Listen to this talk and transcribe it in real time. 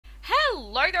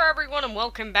Hello there everyone and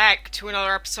welcome back to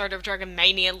another episode of Dragon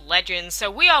Mania Legends.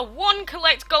 So we are one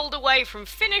collect gold away from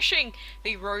finishing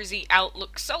the Rosie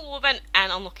Outlook solo event and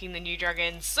unlocking the new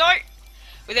dragons. So,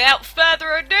 without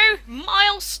further ado,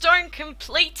 milestone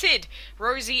completed!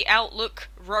 Rosie Outlook,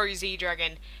 Rosie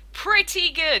Dragon.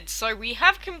 Pretty good. So we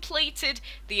have completed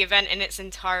the event in its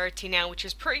entirety now, which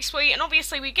is pretty sweet, and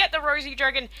obviously we get the Rosie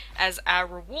Dragon as our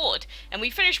reward. And we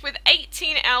finished with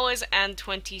 18 hours and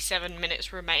 27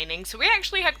 minutes remaining, so we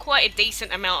actually had quite a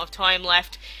decent amount of time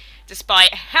left,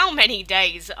 despite how many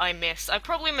days I missed. I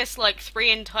probably missed like 3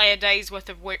 entire days worth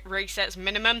of resets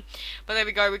minimum, but there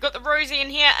we go. We got the Rosie in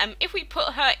here, and if we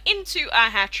put her into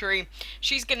our hatchery,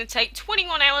 she's going to take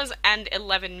 21 hours and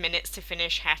 11 minutes to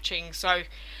finish hatching, so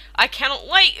I cannot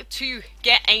wait to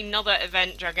get another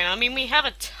event dragon. I mean, we have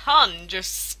a ton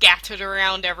just scattered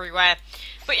around everywhere.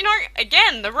 But you know,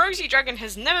 again, the Rosie Dragon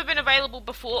has never been available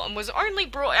before and was only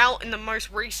brought out in the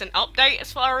most recent update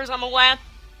as far as I'm aware.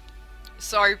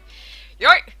 So, you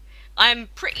know, I'm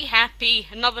pretty happy.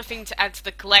 Another thing to add to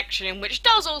the collection, which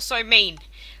does also mean,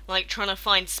 like, trying to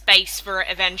find space for it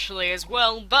eventually as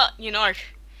well. But, you know,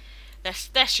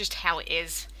 that's just how it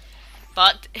is.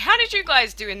 But how did you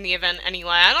guys do in the event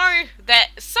anyway? I know that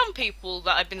some people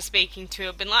that I've been speaking to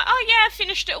have been like, oh yeah, I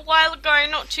finished it a while ago,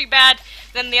 not too bad.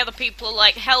 Then the other people are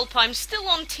like, help, I'm still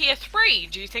on tier 3,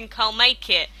 do you think I'll make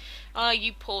it? Oh,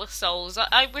 you poor souls.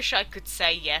 I wish I could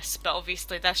say yes, but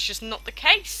obviously that's just not the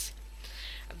case.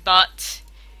 But,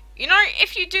 you know,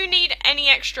 if you do need any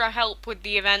extra help with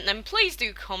the event, then please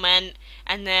do comment,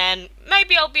 and then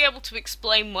maybe I'll be able to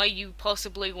explain where you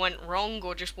possibly went wrong,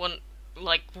 or just want,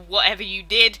 like, whatever you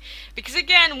did, because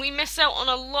again, we missed out on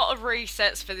a lot of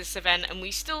resets for this event, and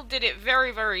we still did it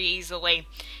very, very easily.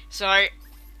 So, I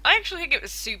actually think it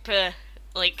was super,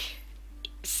 like,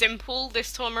 simple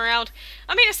this time around.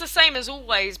 I mean, it's the same as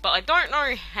always, but I don't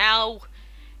know how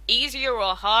easier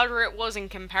or harder it was in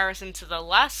comparison to the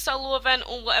last solo event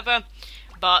or whatever,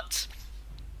 but,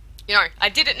 you know, I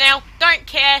did it now, don't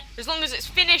care, as long as it's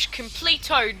finished,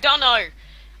 completo, dono,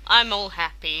 I'm all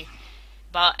happy.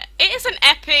 But it isn't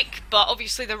epic, but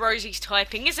obviously the Rosie's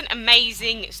typing isn't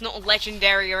amazing, it's not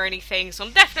legendary or anything, so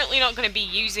I'm definitely not going to be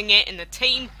using it in the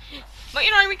team. But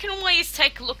you know, we can always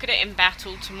take a look at it in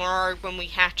battle tomorrow when we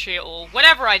hatch it, or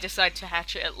whenever I decide to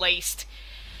hatch it at least.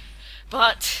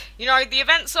 But, you know, the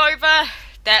event's over,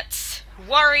 that's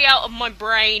worry out of my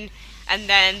brain, and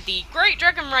then the Great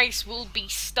Dragon Race will be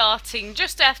starting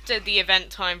just after the event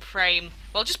time frame.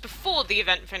 Well, just before the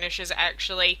event finishes,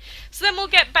 actually. So then we'll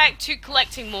get back to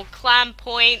collecting more clan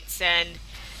points and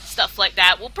stuff like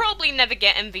that. We'll probably never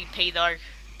get MVP, though,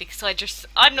 because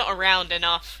I'm not around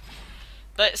enough.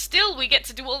 But still, we get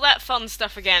to do all that fun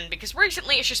stuff again, because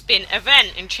recently it's just been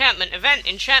event, enchantment,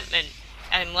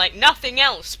 and, like, nothing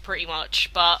else, pretty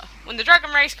much. But when the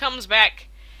Dragon Race comes back,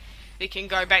 we can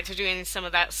go back to doing some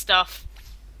of that stuff.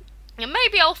 And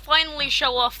maybe I'll finally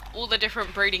show off all the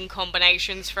different breeding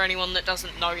combinations for anyone that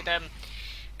doesn't know them.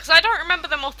 Because I don't remember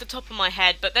them off the top of my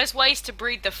head, but there's ways to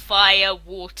breed the fire,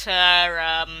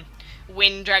 water,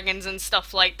 wind dragons and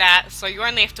stuff like that. So you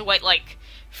only have to wait like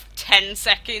 10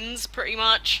 seconds, pretty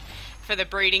much, for the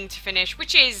breeding to finish,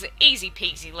 which is easy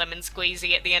peasy lemon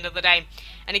squeezy at the end of the day.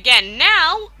 And again,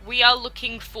 now we are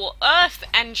looking for earth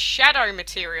and shadow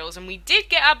materials, and we did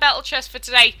get our battle chest for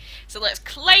today, so let's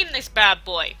claim this bad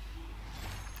boy.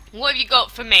 What have you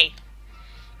got for me?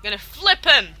 I'm gonna flip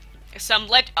him. Some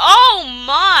oh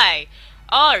my!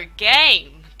 Oh,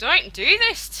 game. Don't do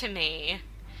this to me.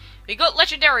 We got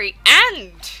legendary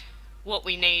and what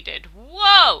we needed.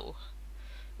 Whoa!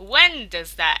 When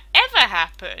does that ever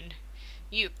happen?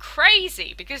 You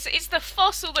crazy, because it's the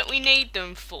fossil that we need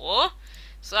them for.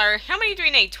 So, how many do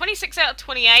we need? 26 out of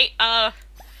 28.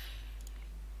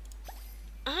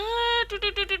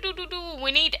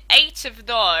 We need 8 of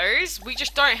those. We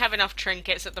just don't have enough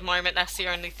trinkets at the moment, that's the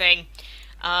only thing.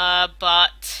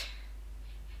 But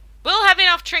we'll have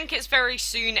enough trinkets very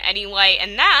soon anyway,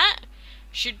 and that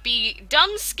should be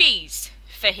done skis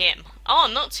for him. Oh,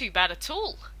 not too bad at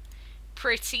all.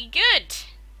 Pretty good.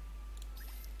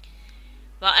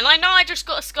 But, and I know I just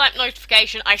got a Skype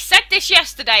notification. I said this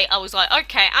yesterday. I was like,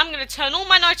 okay, I'm going to turn all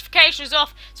my notifications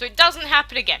off so it doesn't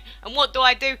happen again. And what do?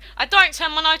 I don't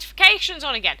turn my notifications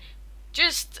on again.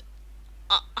 Just,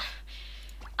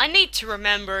 I need to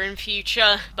remember in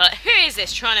future. But who is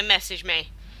this trying to message me?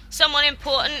 Someone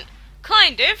important?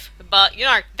 Kind of. But, you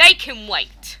know, they can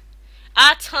wait.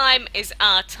 Our time is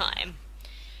our time.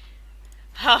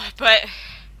 But,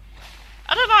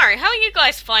 I don't know. How are you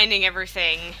guys finding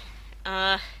everything?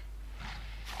 I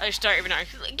just don't even know.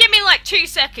 Give me like 2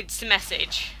 seconds to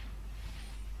message.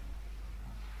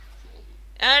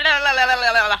 There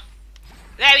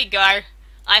we go.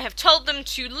 I have told them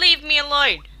to leave me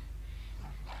alone.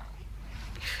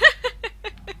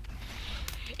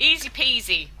 Easy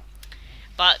peasy.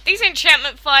 But these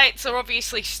enchantment fights are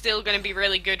obviously still going to be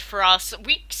really good for us.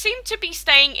 We seem to be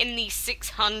staying in the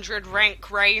 600 rank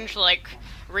range, like,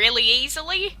 really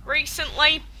easily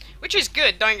recently. Which is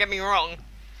good, don't get me wrong.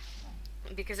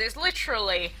 Because it's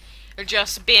literally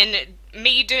just been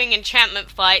me doing enchantment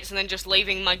fights and then just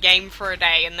leaving my game for a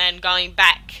day and then going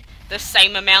back the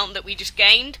same amount that we just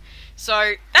gained.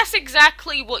 So that's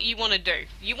exactly what you want to do.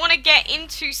 You want to get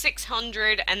into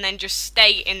 600 and then just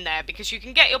stay in there, because you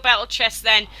can get your battle chest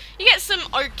then. You get some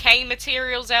okay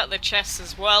materials out of the chests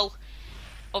as well,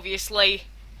 obviously.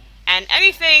 And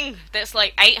anything that's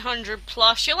like 800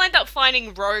 plus, you'll end up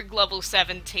finding rogue level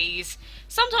 70s.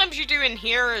 Sometimes you do in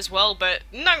here as well, but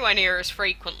nowhere near as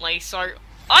frequently. So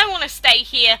I want to stay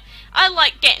here. I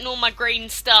like getting all my green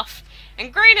stuff.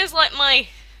 And green is like my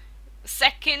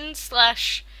second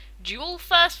slash dual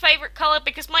first favourite colour,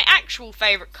 because my actual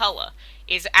favourite colour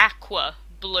is aqua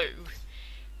blue.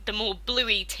 The more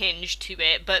bluey tinge to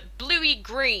it, but bluey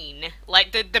green,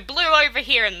 like the blue over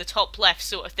here in the top left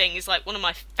sort of thing, is like one of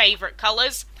my favourite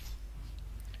colours.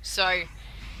 So,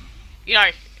 you know,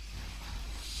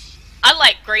 I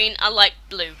like green, I like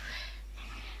blue.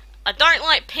 I don't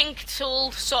like pink at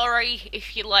all, sorry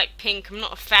if you like pink, I'm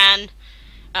not a fan.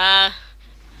 I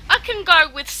can go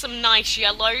with some nice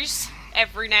yellows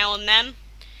every now and then,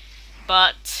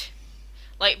 but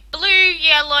like blue,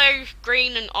 yellow,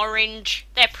 green and orange,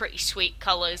 they're pretty sweet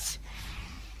colours.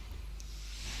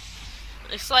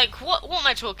 It's like, what am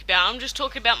I talking about? I'm just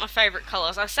talking about my favourite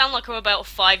colours. I sound like I'm about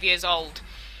 5 years old,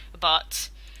 but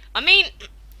I mean,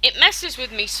 it messes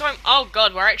with me so... Oh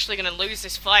god, we're actually going to lose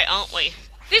this fight, aren't we?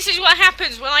 This is what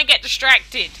happens when I get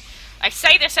distracted. I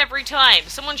say this every time.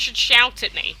 Someone should shout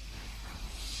at me.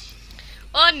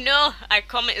 Oh no, our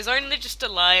comet is only just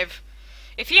alive.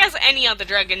 If he has any other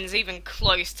dragons even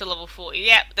close to level 40,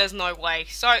 yep, there's no way.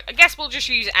 So, I guess we'll just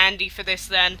use Andy for this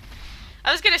then.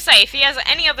 I was gonna say, if he has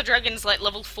any other dragons like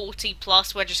level 40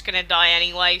 plus, we're just gonna die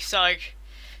anyway, so...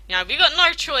 You know, we've got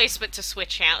no choice but to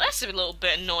switch out. That's a little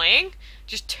bit annoying.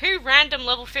 Just 2 random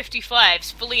level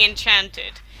 55s, fully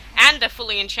enchanted. And a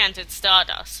fully enchanted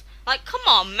Stardust. Like, come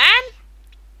on, man!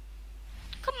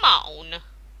 Come on!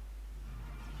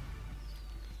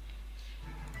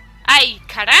 Ay,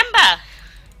 caramba!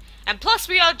 And plus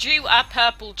we are due our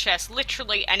purple chest,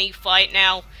 literally any fight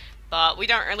now, but we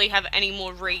don't really have any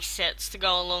more resets to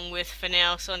go along with for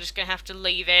now, so I'm just going to have to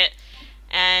leave it.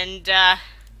 And,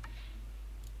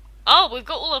 oh, we've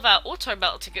got all of our auto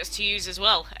battle tickets to use as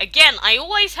well. Again, I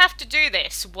always have to do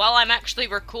this while I'm actually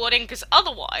recording, because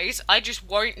otherwise I just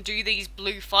won't do these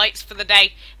blue fights for the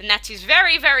day, and that is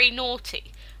very, very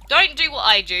naughty. Don't do what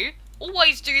I do,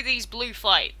 always do these blue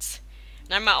fights.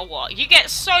 No matter what. You get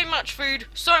so much food,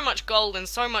 so much gold, and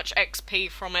so much XP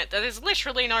from it that there's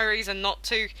literally no reason not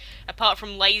to, apart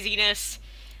from laziness.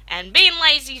 And being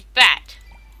lazy's bad.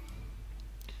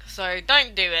 So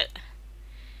don't do it.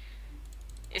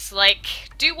 It's like,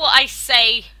 do what I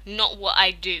say, not what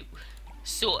I do,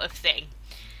 sort of thing.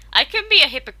 I can be a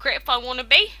hypocrite if I want to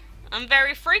be. I'm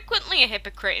very frequently a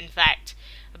hypocrite, in fact.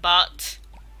 But,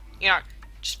 you know,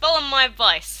 just follow my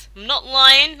advice. I'm not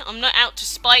lying, I'm not out to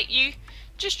spite you.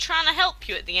 Just trying to help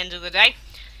you at the end of the day.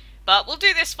 But we'll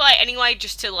do this fight anyway,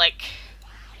 just to like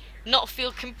not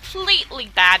feel completely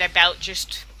bad about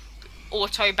just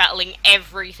auto battling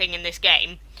everything in this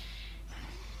game.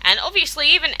 And obviously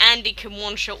even Andy can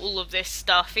one-shot all of this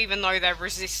stuff, even though they're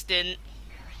resistant.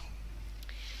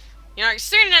 You know,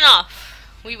 soon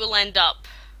enough we will end up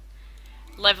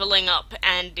leveling up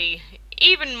Andy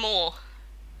even more.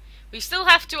 We still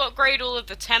have to upgrade all of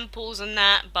the temples and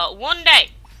that, but one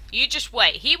day, you just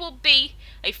wait. He will be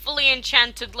a fully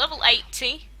enchanted level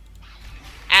 80.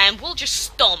 And we'll just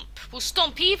stomp. We'll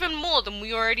stomp even more than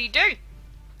we already do.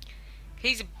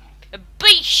 He's a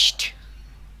beast.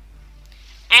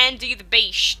 Andy the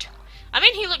Beast. I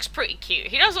mean, he looks pretty cute.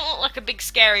 He doesn't look like a big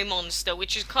scary monster,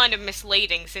 which is kind of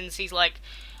misleading since he's like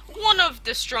one of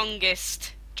the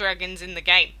strongest dragons in the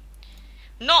game.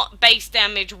 Not base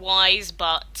damage wise,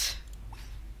 but...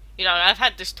 You know, I've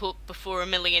had this talk before a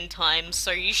million times, so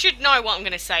you should know what I'm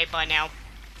going to say by now.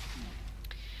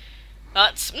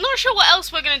 But I'm not sure what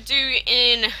else we're going to do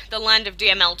in the land of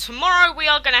DML. Tomorrow we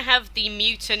are going to have the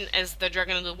Mutant as the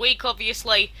Dragon of the Week,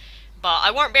 obviously. But I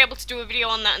won't be able to do a video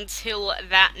on that until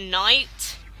that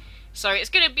night. So it's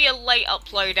going to be a late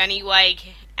upload anyway.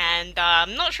 And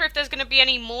I'm not sure if there's going to be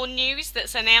any more news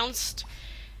that's announced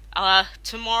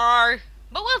tomorrow.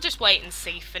 But we'll just wait and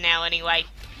see for now anyway.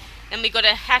 Then we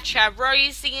gotta hatch our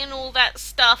Rosie and all that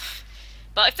stuff.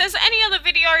 But if there's any other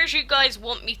videos you guys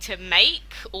want me to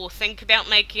make, or think about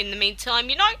making in the meantime,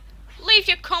 you know, leave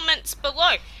your comments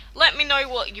below. Let me know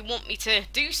what you want me to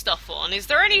do stuff on. Is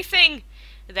there anything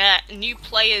that new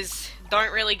players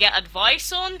don't really get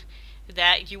advice on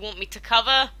that you want me to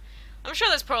cover? I'm sure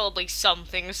there's probably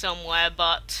something somewhere,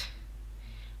 but...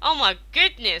 oh my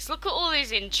goodness, look at all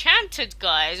these enchanted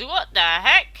guys, what the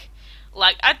heck?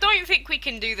 Like, I don't think we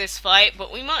can do this fight,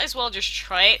 but we might as well just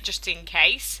try it, just in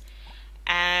case.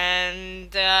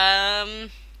 And, you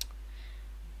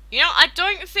know, I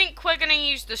don't think we're going to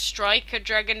use the Striker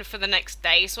Dragon for the next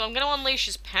day, so I'm going to unleash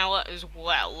his power as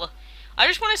well. I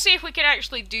just want to see if we can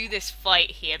actually do this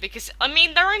fight here, because, I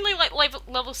mean, they're only like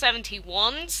level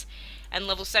 71s and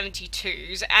level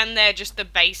 72s, and they're just the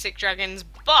basic dragons,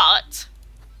 but...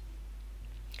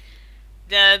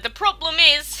 The problem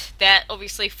is that,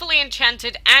 obviously, fully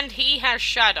enchanted, and he has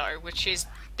Shadow, which is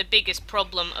the biggest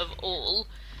problem of all.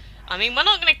 I mean, we're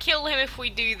not going to kill him if we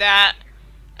do that.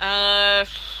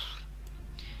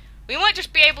 We might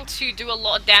just be able to do a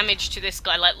lot of damage to this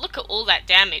guy. Like, look at all that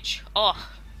damage. Oh,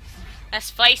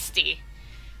 that's feisty.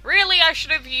 Really, I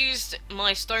should have used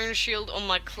my stone shield on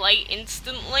my clay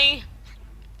instantly.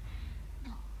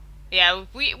 Yeah,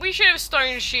 we should have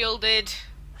stone shielded.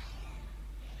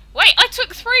 Wait, I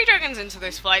took 3 dragons into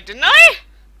this fight, didn't I?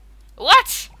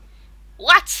 What?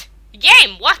 What?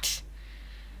 Game, what?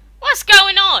 What's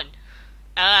going on?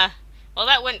 Well,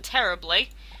 that went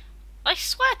terribly. I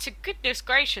swear to goodness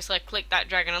gracious I clicked that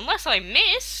dragon, unless I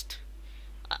missed.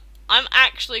 I'm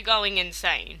actually going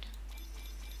insane.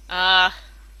 Oh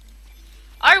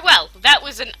well, that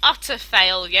was an utter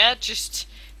failure. Just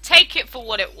take it for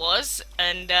what it was,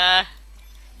 and,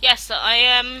 yes, I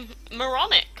am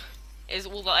moronic, is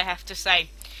all that I have to say.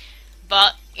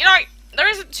 But, you know, there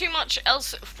isn't too much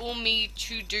else for me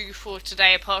to do for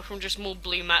today, apart from just more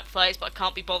blue map fights, but I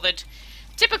can't be bothered.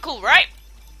 Typical, right?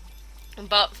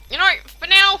 But, you know, for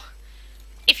now,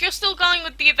 if you're still going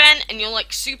with the event and you're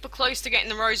like super close to getting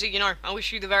the Rosie, you know, I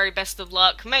wish you the very best of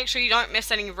luck. Make sure you don't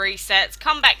miss any resets.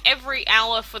 Come back every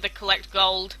hour for the collect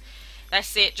gold.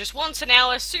 That's it, just once an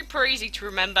hour, super easy to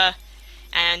remember,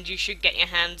 and you should get your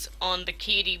hands on the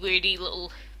cutie woody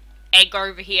little egg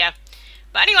over here.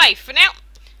 But anyway, for now,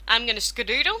 I'm gonna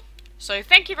skadoodle. So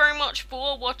thank you very much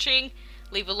for watching.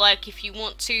 Leave a like if you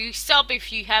want to, sub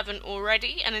if you haven't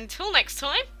already, and until next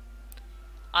time,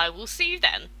 I will see you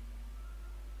then.